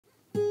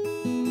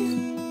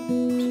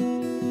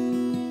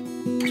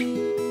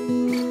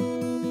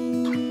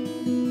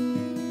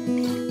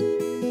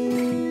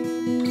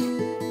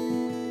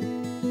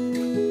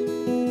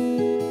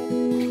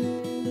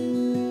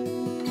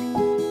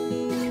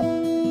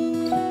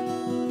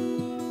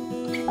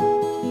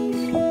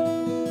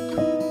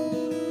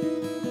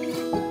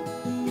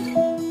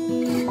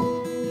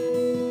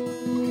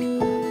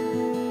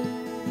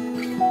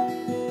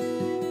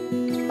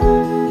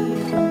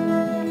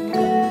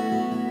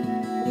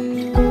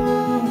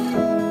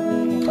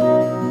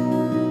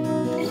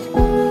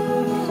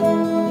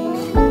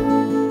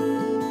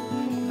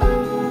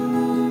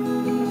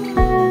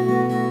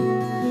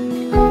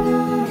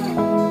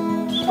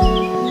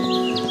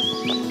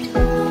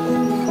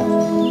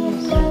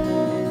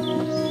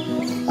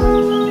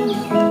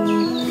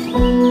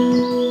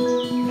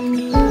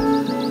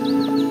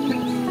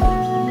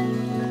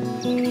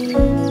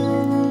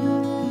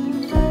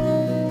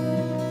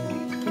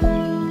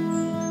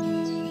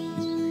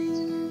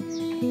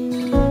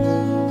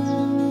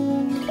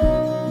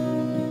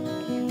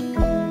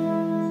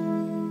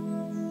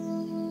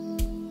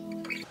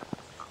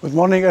Good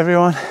morning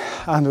everyone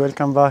and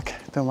welcome back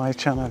to my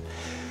channel.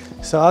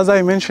 So as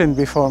I mentioned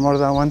before more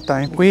than one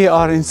time, we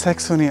are in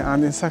Saxony,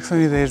 and in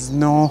Saxony there's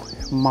no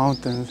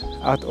mountains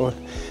at all.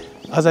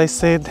 As I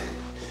said,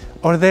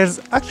 or there's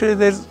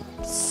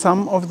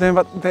some of them,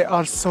 but they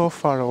are so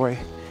far away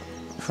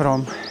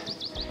from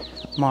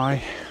my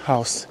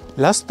house.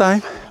 Last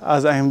time,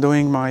 as I am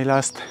doing my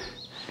last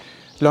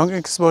long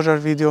exposure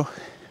video,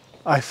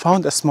 I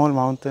found a small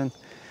mountain.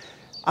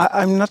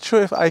 I'm not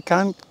sure if I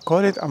can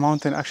call it a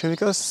mountain actually,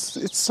 because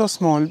it's so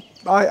small.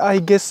 I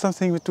guess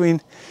something between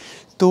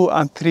 2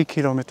 and 3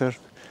 kilometers.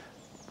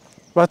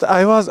 But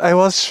I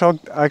was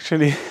shocked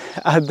actually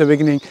at the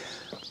beginning.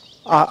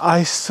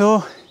 I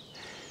saw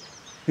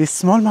this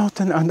small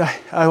mountain and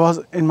I was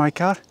in my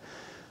car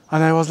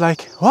and I was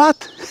like,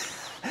 what?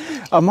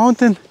 A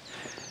mountain?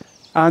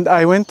 And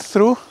I went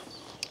through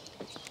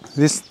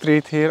this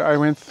street here. I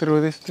went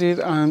through this street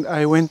and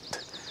I went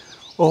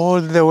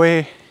all the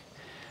way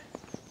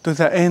to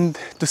the end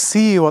to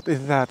see what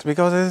is that,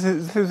 because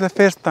this is the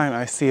first time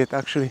I see it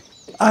actually.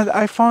 And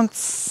I found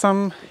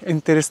some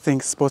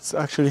interesting spots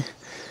actually.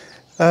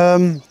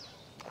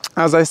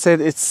 As I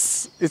said,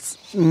 it's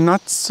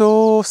not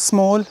so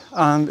small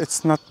and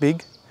it's not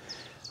big,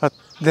 but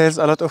there's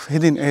a lot of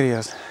hidden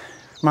areas.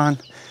 Man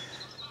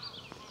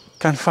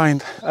can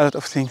find a lot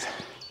of things.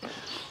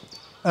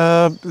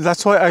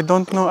 That's why I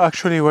don't know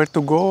actually where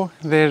to go.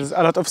 There's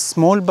a lot of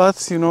small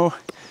baths, you know.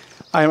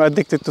 I'm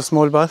addicted to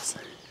small baths.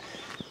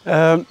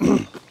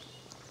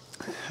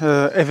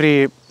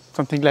 Every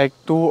something like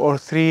 200 or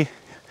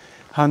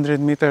 300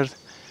 meters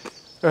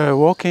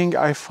walking,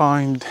 I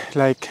find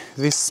like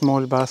this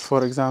small bath,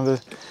 for example.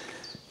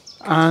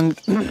 And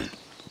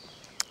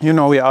you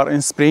know, we are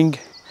in spring.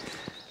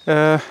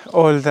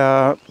 All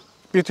the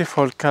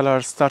beautiful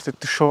colors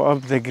started to show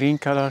up, the green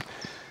color.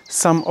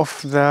 Some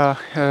of the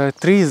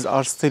trees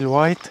are still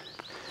white,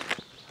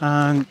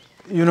 and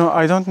you know,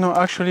 I don't know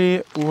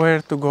actually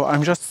where to go.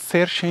 I'm just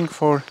searching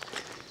for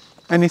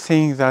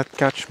anything that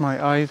catch my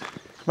eye.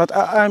 But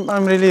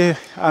I'm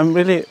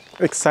really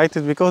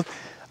excited because,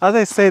 as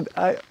I said,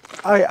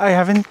 I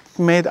haven't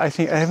made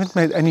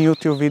any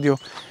YouTube video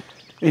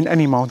in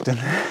any mountain.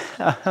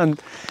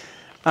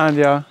 and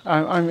yeah,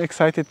 I'm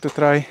excited to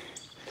try,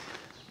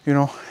 you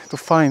know, to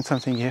find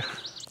something here.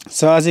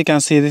 So as you can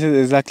see, this is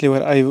exactly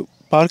where I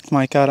parked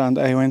my car and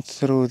I went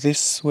through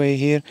this way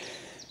here,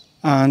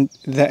 and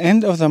the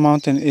end of the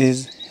mountain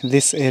is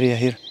this area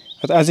here.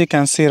 But as you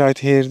can see right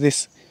here,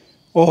 this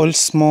all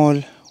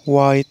small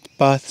white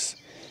paths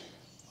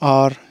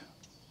are,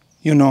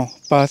 you know,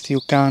 path you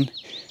can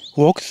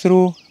walk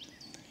through,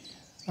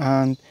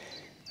 and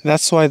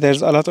that's why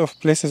there's a lot of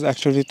places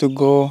actually to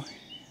go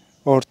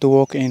or to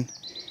walk in.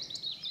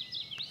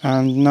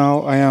 And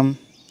now I am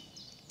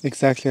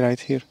exactly right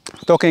here.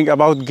 Talking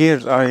about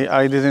gears,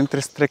 I didn't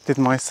restrict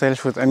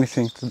myself with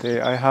anything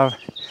today. I have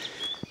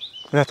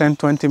the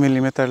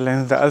 10-20mm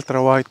lens, the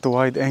ultra wide to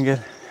wide angle,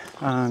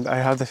 and I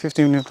have the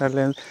 50mm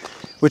lens,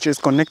 which is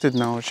connected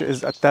now, which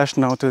is attached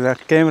now to the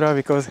camera,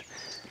 because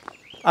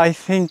I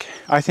think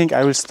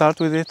I will start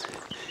with it.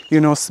 You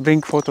know,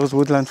 spring photos,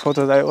 woodland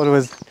photos, I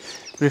always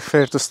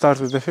prefer to start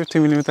with the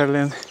 50mm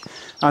lens,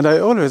 and I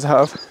always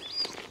have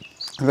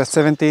the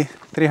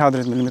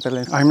 70-300mm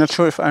lens. I'm not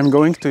sure if I'm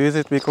going to use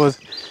it because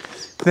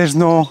there's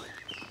no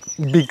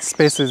big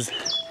spaces.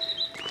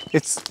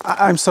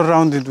 I'm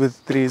surrounded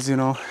with trees, you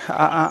know,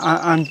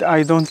 and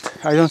I don't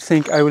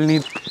think I will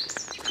need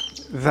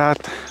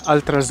that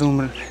ultra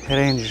zoom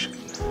range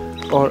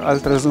or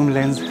ultra zoom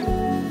lens.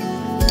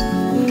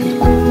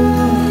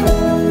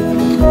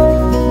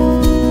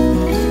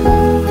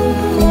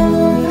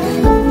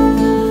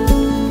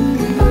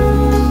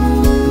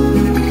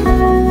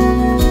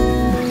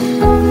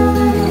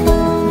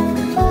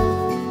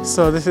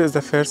 So this is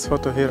the first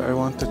photo here. I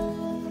want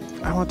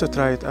to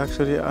try it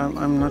actually.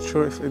 I'm not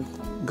sure if it's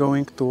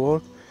going to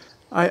work.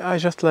 I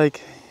just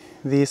like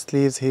these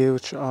leaves here,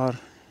 which are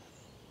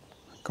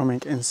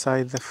coming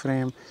inside the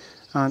frame,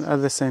 and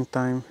at the same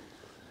time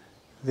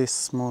this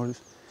small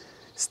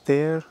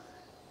stair.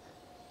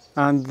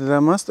 And the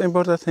most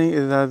important thing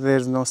is that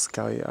there's no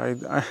sky.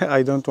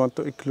 I don't want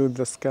to include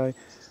the sky.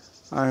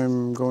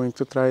 I'm going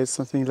to try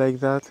something like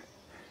that.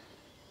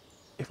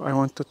 If I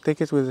want to take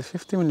it with a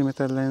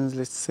 50mm lens,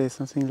 let's say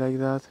something like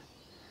that,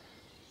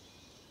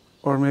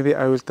 or maybe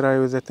I will try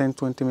with a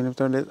 10-20mm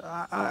lens.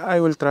 I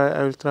will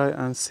try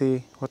and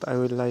see what I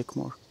will like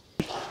more.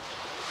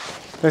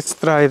 Let's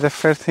try the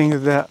first thing,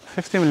 the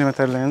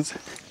 50mm lens.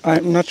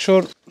 I'm not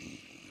sure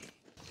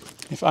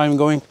if I'm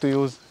going to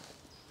use,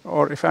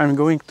 or if I'm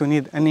going to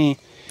need any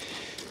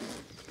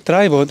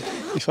tripod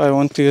if I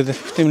want to use the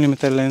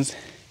 50mm lens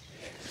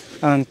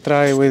and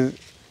try with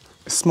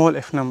small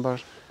f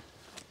number.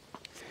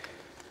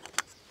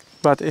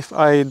 But if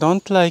I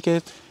don't like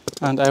it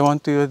and I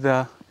want to use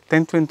the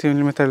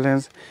 10-20mm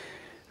lens,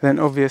 then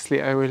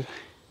obviously I will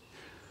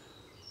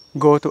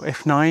go to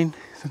f9,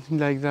 something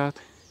like that,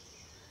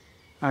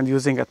 and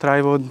using a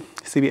tripod,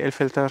 CPL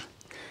filter.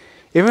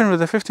 Even with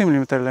the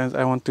 50mm lens,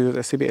 I want to use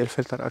a CPL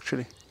filter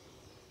actually.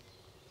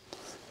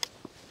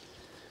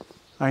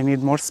 I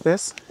need more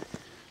space.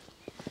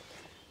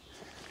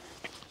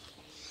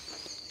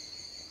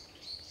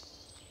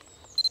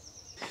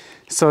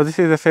 So this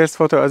is the first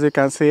photo. As you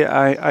can see,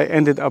 I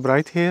ended up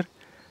right here.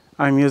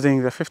 I'm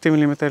using the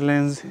 50mm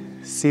lens,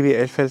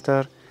 CPL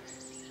filter,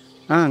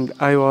 and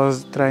I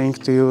was trying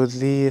to use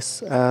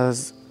this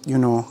as, you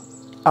know,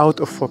 out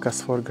of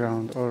focus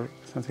foreground or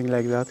something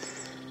like that,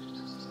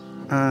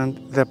 and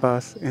the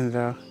bath in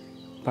the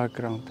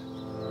background.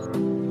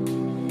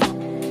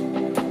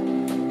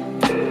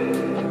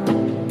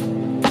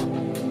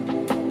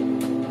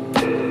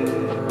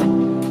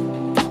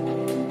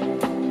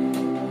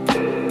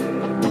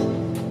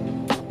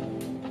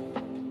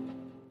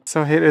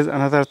 So here is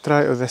another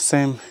try of the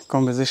same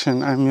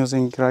composition. I'm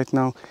using right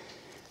now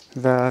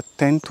the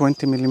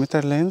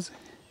 10-20mm lens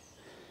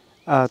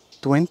at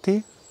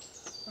 20,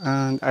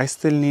 and I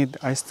still need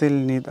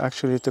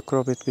actually to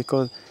crop it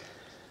because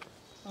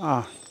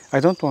I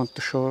don't want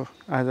to show,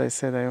 as I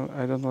said,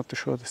 I don't want to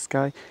show the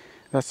sky.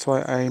 That's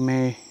why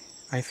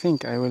I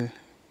think I will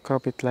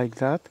crop it like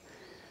that.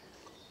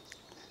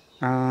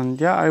 And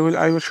yeah, I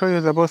will show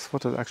you the both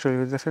photos actually,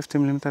 with the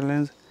 50mm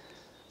lens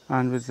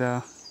and with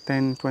the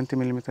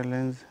 10-20mm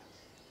lens.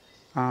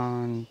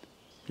 And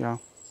yeah,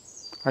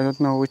 I don't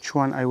know which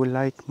one I will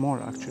like more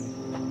actually.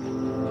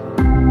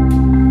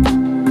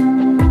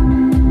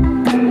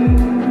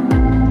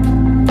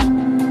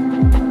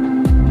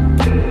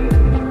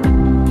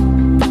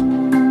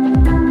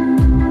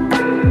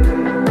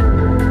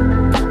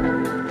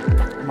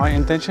 My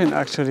intention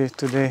actually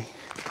today,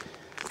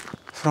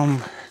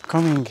 from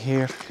coming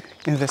here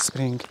in the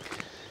spring,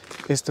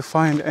 is to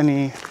find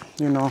any,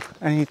 you know,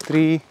 any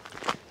tree,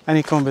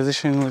 any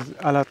composition with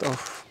a lot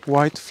of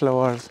white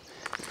flowers,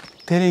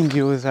 telling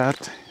you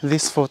that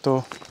this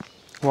photo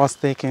was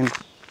taken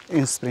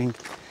in spring.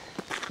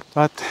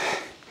 But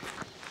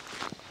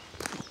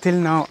till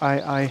now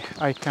I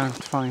can't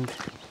find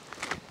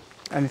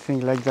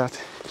anything like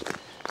that.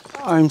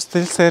 I'm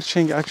still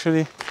searching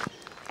actually.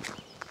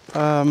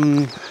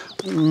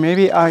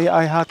 Maybe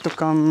I had to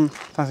come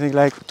something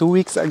like 2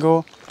 weeks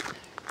ago,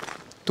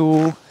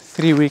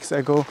 2-3 weeks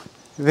ago.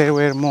 There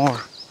were more,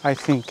 I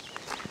think.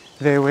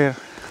 There were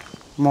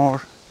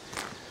more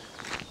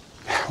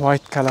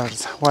white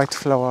colors, white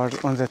flowers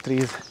on the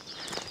trees.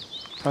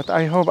 But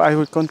I hope I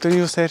will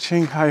continue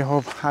searching. I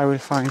hope I will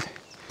find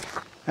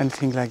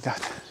anything like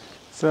that.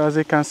 So as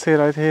you can see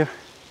right here,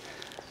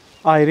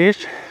 I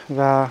reached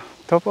the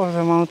top of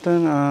the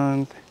mountain,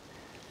 and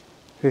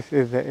this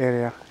is the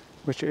area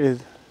which is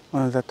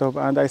on the top,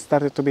 and I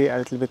started to be a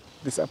little bit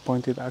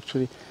disappointed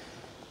actually,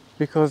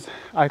 because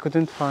I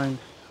couldn't find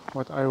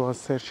what I was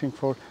searching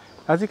for.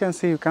 As you can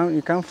see, you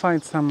can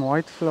find some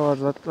white flowers,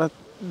 but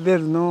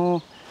there's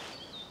no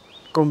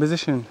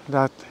composition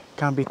that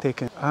can be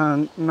taken.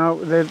 And now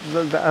the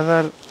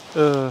other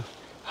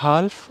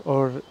half,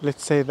 or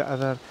let's say the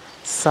other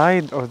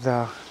side of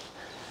the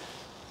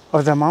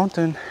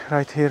mountain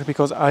right here,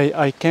 because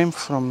I came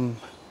from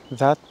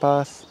that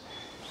path,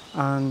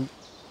 and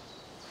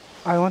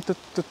I wanted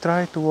to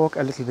try to walk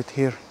a little bit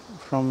here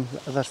from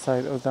the other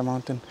side of the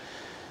mountain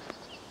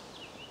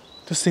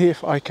to see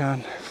if I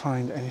can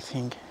find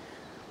anything.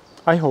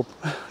 I hope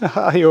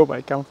I hope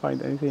I can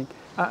find anything.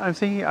 I'm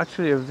thinking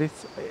actually of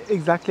this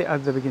exactly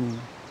at the beginning,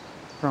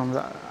 from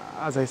the,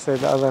 as I said,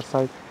 the other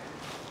side.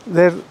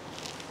 There's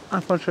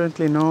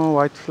unfortunately no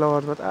white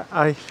flowers, but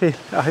I feel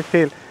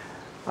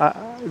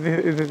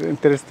this is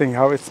interesting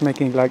how it's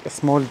making like a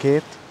small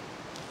gate,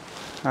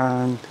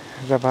 and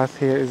the path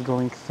here is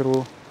going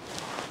through.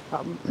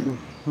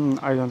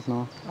 I don't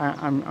know.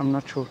 I'm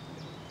not sure.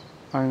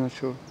 I'm not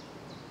sure.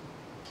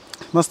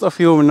 Most of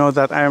you know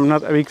that I am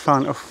not a big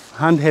fan of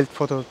handheld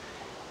photos,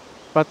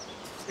 but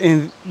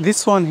in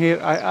this one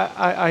here,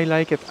 I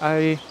like it.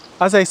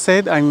 As I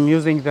said, I'm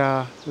using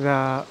the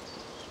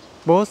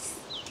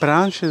both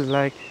branches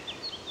like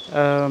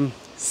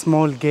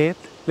small gate.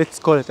 Let's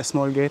call it a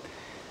small gate,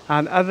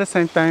 and at the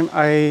same time,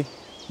 I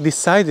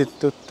decided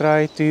to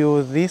try to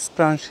use this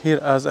branch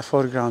here as a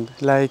foreground,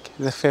 like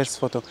the first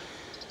photo,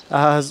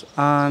 as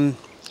an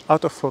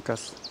out of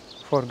focus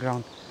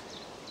foreground.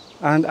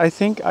 And I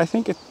think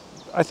it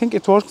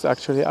works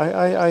actually.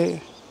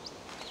 I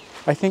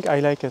think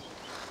I like it.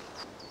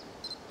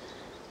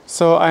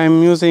 So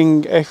I'm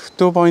using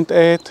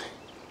f2.8,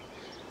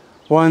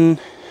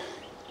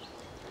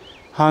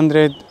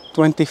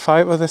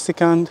 125 of the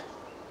second,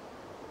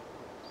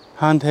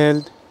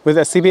 handheld with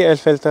a CPL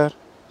filter.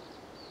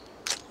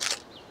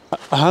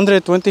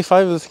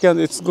 125 of the second,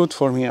 it's good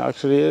for me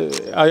actually.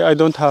 I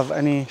don't have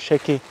any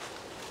shaky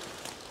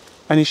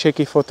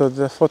photo.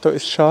 The photo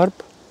is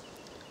sharp.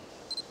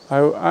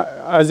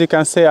 As you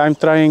can see, I'm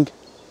trying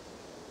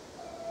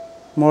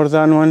more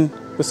than one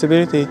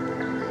possibility.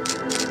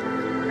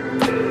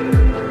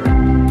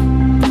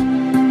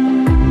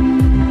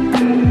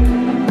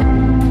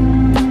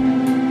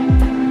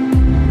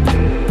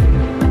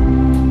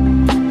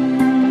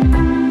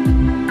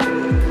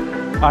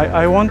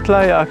 I won't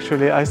lie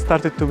actually, I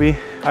started to be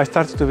a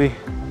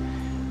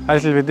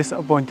little bit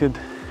disappointed,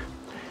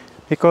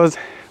 because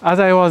as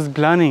I was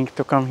planning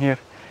to come here,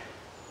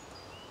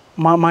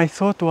 my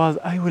thought was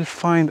I will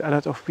find a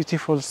lot of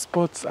beautiful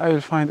spots, I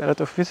will find a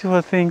lot of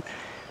beautiful things,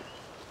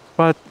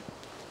 but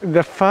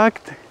the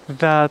fact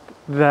that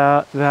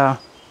the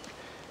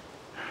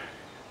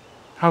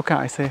how can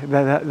I say,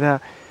 the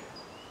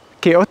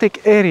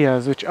chaotic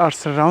areas which are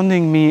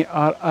surrounding me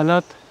are a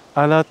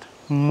lot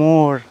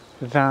more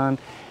than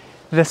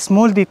the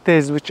small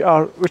details which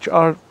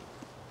are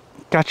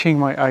catching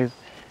my eyes.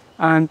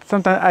 And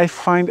sometimes I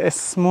find a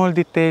small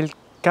detail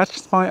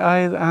catches my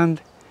eyes,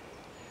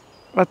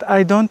 but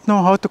I don't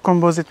know how to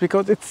compose it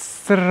because it's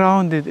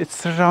surrounded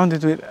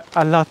with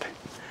a lot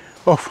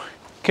of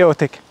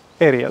chaotic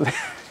areas.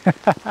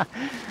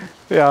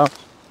 yeah,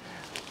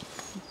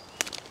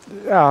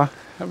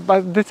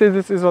 but this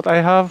is what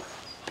I have,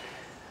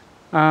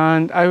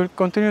 and I will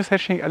continue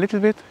searching a little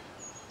bit.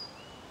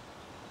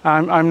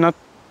 I'm not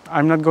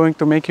going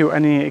to make you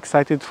any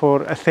excited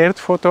for a third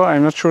photo.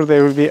 I'm not sure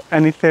there will be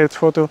any third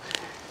photo,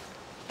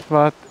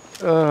 but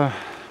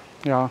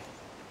yeah.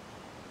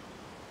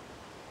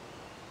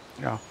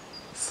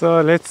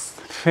 So let's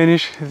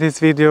finish this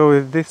video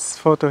with this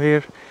photo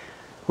here,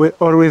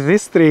 with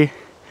this tree.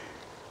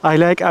 I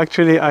like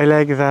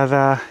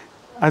the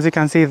as you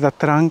can see, the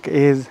trunk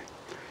is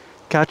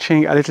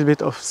catching a little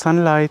bit of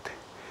sunlight,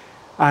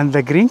 and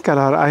the green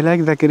color, I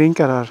like the green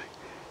color.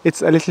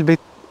 It's a little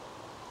bit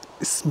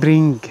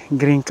spring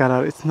green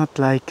color. It's not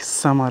like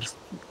summer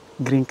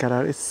green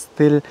color. It's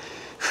still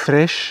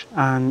fresh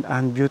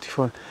and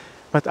beautiful.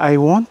 But I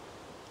won't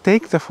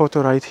take the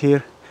photo right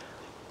here.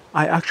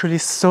 I actually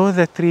saw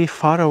the tree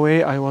far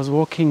away. I was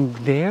walking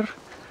there,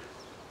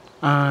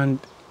 and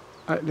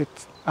I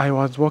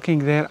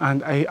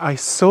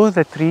saw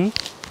the tree.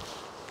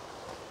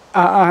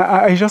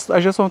 I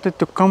just wanted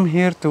to come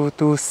here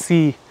to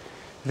see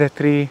the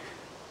tree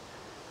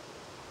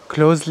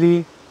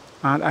closely,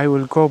 and I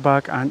will go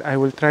back and I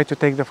will try to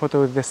take the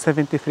photo with the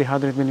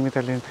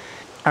 70-300mm lens.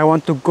 I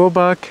want to go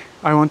back.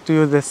 I want to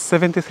use the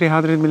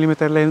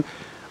 70-300mm lens.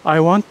 I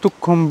want to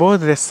compose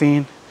the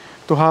scene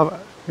to have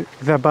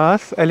the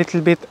bath a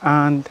little bit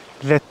and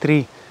the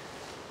tree.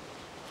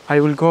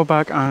 I will go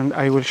back and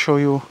I will show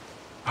you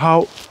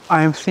how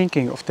I am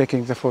thinking of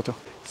taking the photo.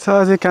 So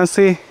as you can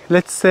see,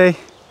 let's say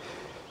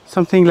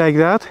something like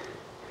that.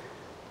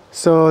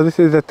 So this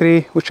is the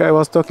tree which I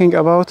was talking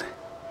about,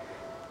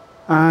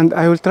 and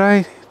I will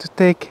try to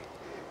take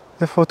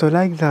the photo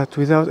like that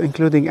without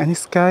including any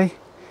sky,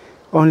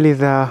 only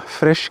the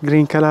fresh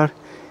green color,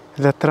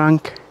 the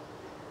trunk.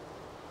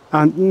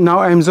 And now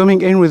I'm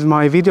zooming in with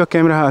my video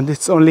camera and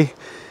it's only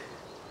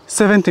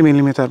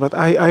 70mm, but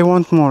I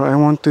want more. I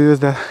want to use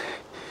the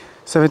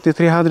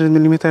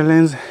 70-300mm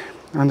lens,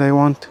 and I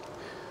want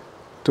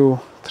to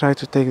try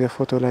to take the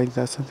photo like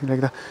that, something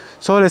like that.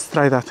 So let's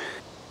try that.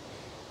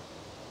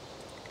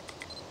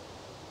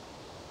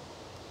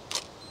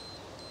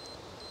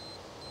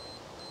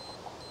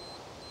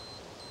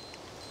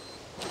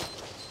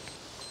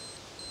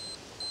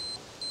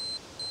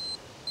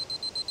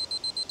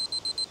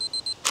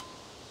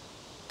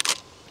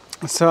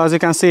 So as you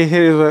can see,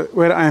 here is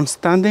where I am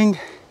standing.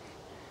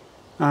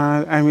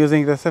 I'm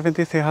using the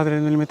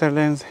 70-300mm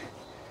lens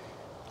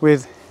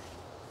with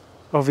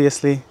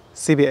obviously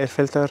CPL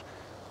filter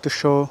to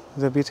show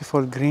the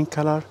beautiful green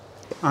color.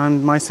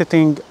 And my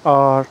settings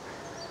are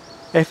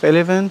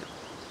f11,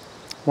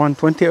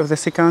 1/20 of the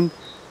second.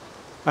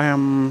 I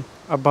am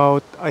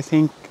about, I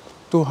think,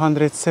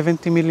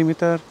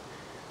 270mm.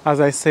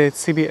 As I said,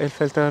 CPL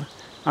filter,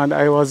 and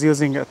I was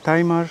using a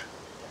timer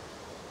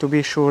to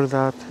be sure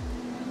that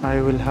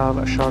I will have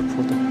a sharp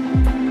photo.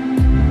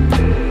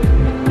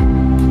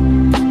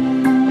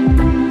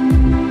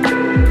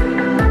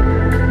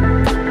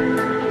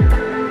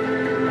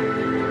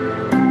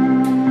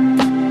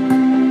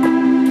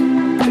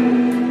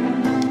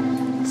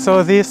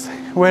 So these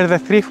were the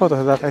 3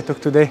 photos that I took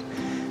today.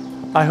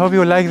 I hope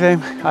you like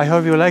them. I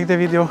hope you like the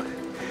video.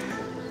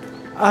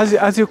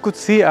 As you could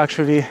see,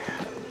 actually,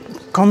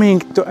 coming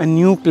to a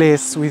new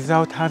place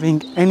without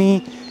having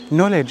any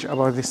knowledge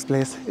about this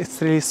place, it's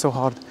really so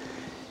hard,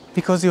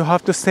 because you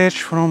have to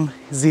search from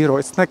zero.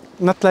 It's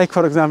not like,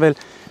 for example,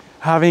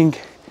 having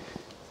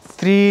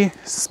 3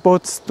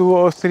 spots, 2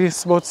 or 3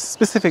 spots,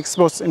 specific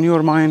spots in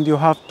your mind. You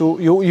have to,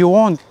 you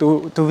want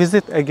to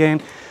visit again,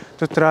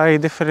 to try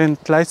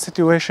different light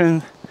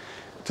situations,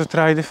 to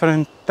try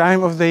different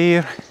time of the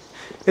year.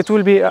 It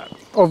will be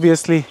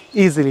obviously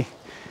easily,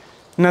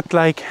 not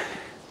like,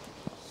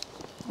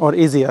 or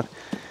easier,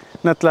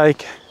 not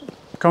like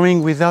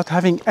coming without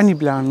having any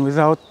plan,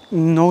 without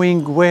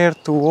knowing where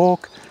to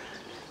walk.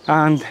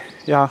 And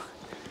yeah,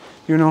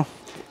 you know,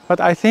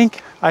 but I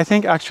think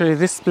actually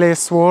this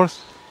place worth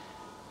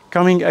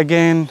coming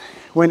again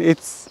when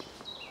it's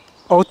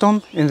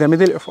autumn, in the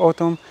middle of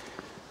autumn,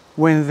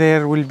 when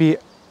there will be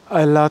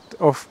a lot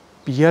of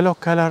yellow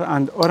color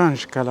and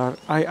orange color.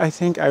 I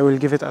think I will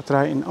give it a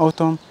try in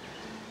autumn.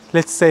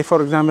 Let's say, for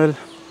example,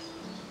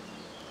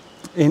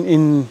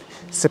 in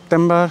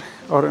September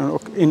or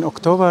in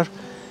October,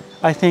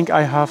 I think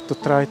I have to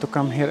try to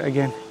come here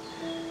again.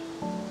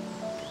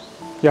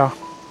 Yeah.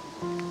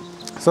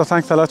 So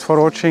thanks a lot for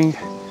watching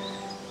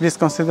Please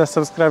consider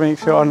subscribing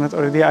if you are not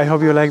already. I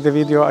hope you like the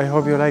video. I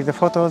hope you like the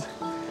photos,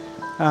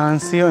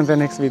 and see you in the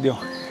next video.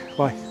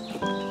 Bye.